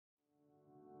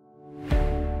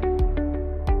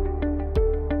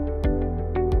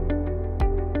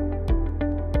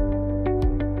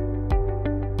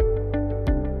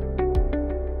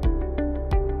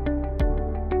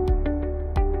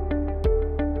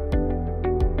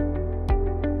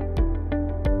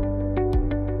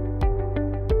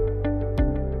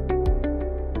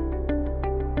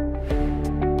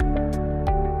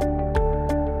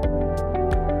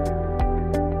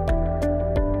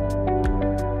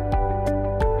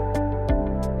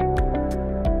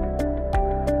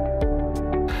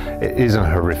It is a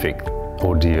horrific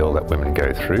ordeal that women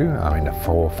go through. I mean, a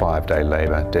 4 or 5 day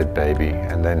labour, dead baby,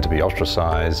 and then to be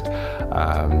ostracised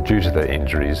due to the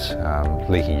injuries,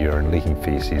 leaking urine, leaking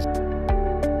faeces.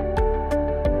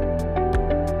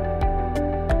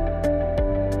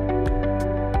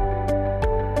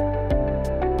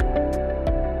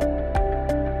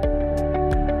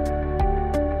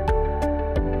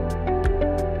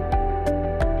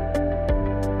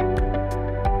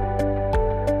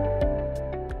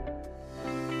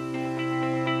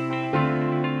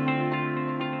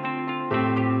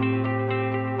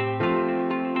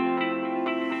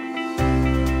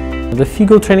 The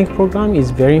FIGO training program is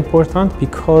very important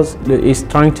because it's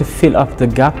trying to fill up the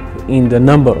gap in the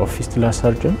number of fistula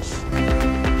surgeons.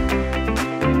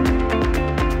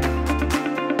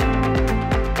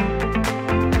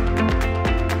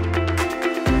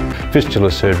 Fistula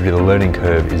surgery, the learning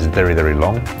curve is very, very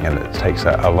long, and it takes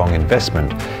a long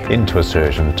investment into a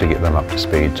surgeon to get them up to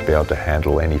speed to be able to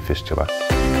handle any fistula.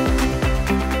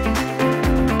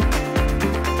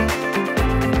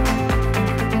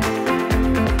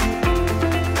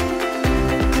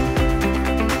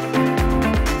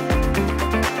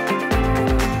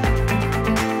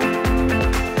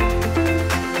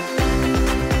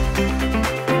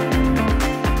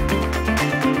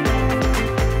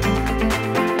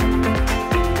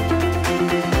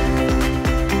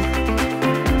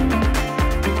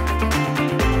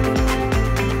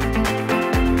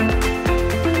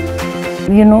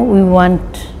 You know,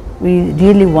 we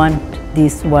really want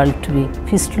this world to be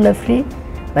fistula free,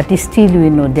 but still we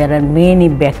know there are many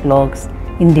backlogs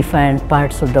in different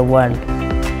parts of the world.